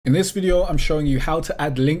In this video, I'm showing you how to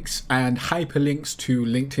add links and hyperlinks to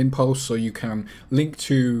LinkedIn posts so you can link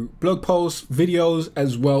to blog posts, videos,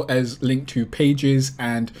 as well as link to pages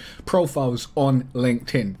and profiles on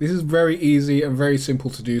LinkedIn. This is very easy and very simple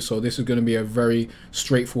to do, so this is going to be a very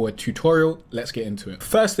straightforward tutorial. Let's get into it.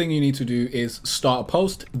 First thing you need to do is start a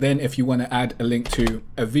post. Then if you want to add a link to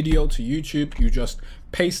a video to YouTube, you just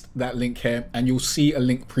paste that link here and you'll see a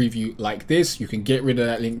link preview like this. You can get rid of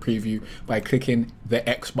that link preview by clicking the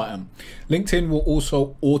X button. LinkedIn will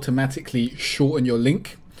also automatically shorten your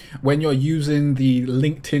link. When you're using the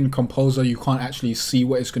LinkedIn Composer, you can't actually see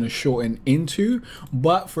what it's going to shorten into.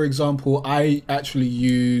 But for example, I actually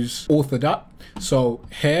use Authored. So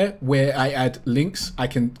here where I add links, I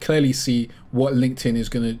can clearly see what LinkedIn is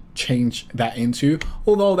going to change that into.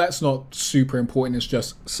 Although that's not super important, it's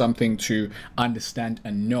just something to understand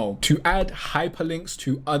and know. To add hyperlinks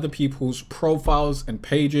to other people's profiles and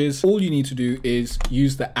pages, all you need to do is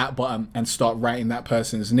use the @ button and start writing that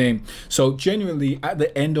person's name. So genuinely at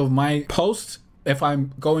the end of my posts, if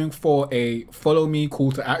I'm going for a follow me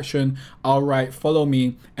call to action, I'll write follow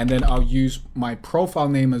me and then I'll use my profile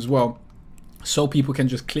name as well, so people can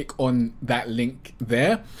just click on that link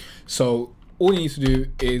there. So all you need to do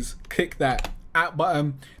is click that @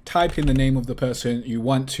 button, type in the name of the person you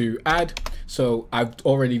want to add. So I've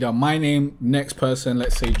already done my name. Next person,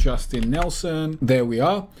 let's say Justin Nelson. There we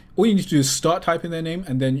are. All you need to do is start typing their name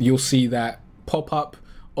and then you'll see that pop up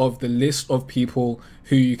of the list of people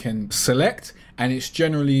who you can select. And it's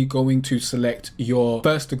generally going to select your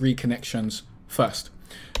first degree connections first.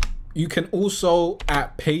 You can also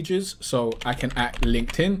add pages, so I can add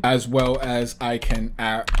LinkedIn as well as I can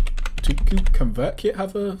add, can ConvertKit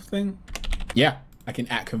have a thing? Yeah, I can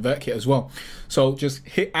add ConvertKit as well. So just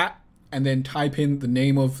hit add and then type in the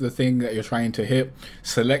name of the thing that you're trying to hit,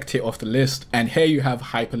 select it off the list, and here you have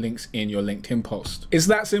hyperlinks in your LinkedIn post. It's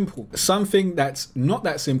that simple. Something that's not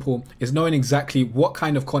that simple is knowing exactly what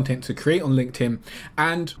kind of content to create on LinkedIn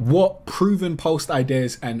and what proven post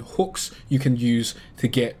ideas and hooks you can use to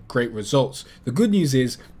get great results. The good news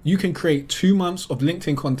is you can create 2 months of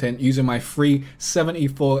LinkedIn content using my free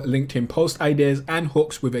 74 LinkedIn post ideas and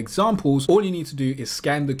hooks with examples. All you need to do is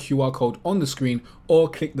scan the QR code on the screen or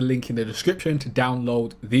click the link in the description to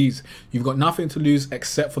download these. You've got nothing to lose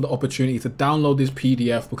except for the opportunity to download this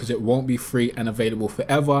PDF because it won't be free and available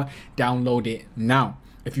forever. Download it now.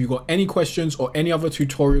 If you've got any questions or any other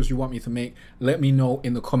tutorials you want me to make, let me know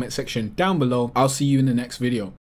in the comment section down below. I'll see you in the next video.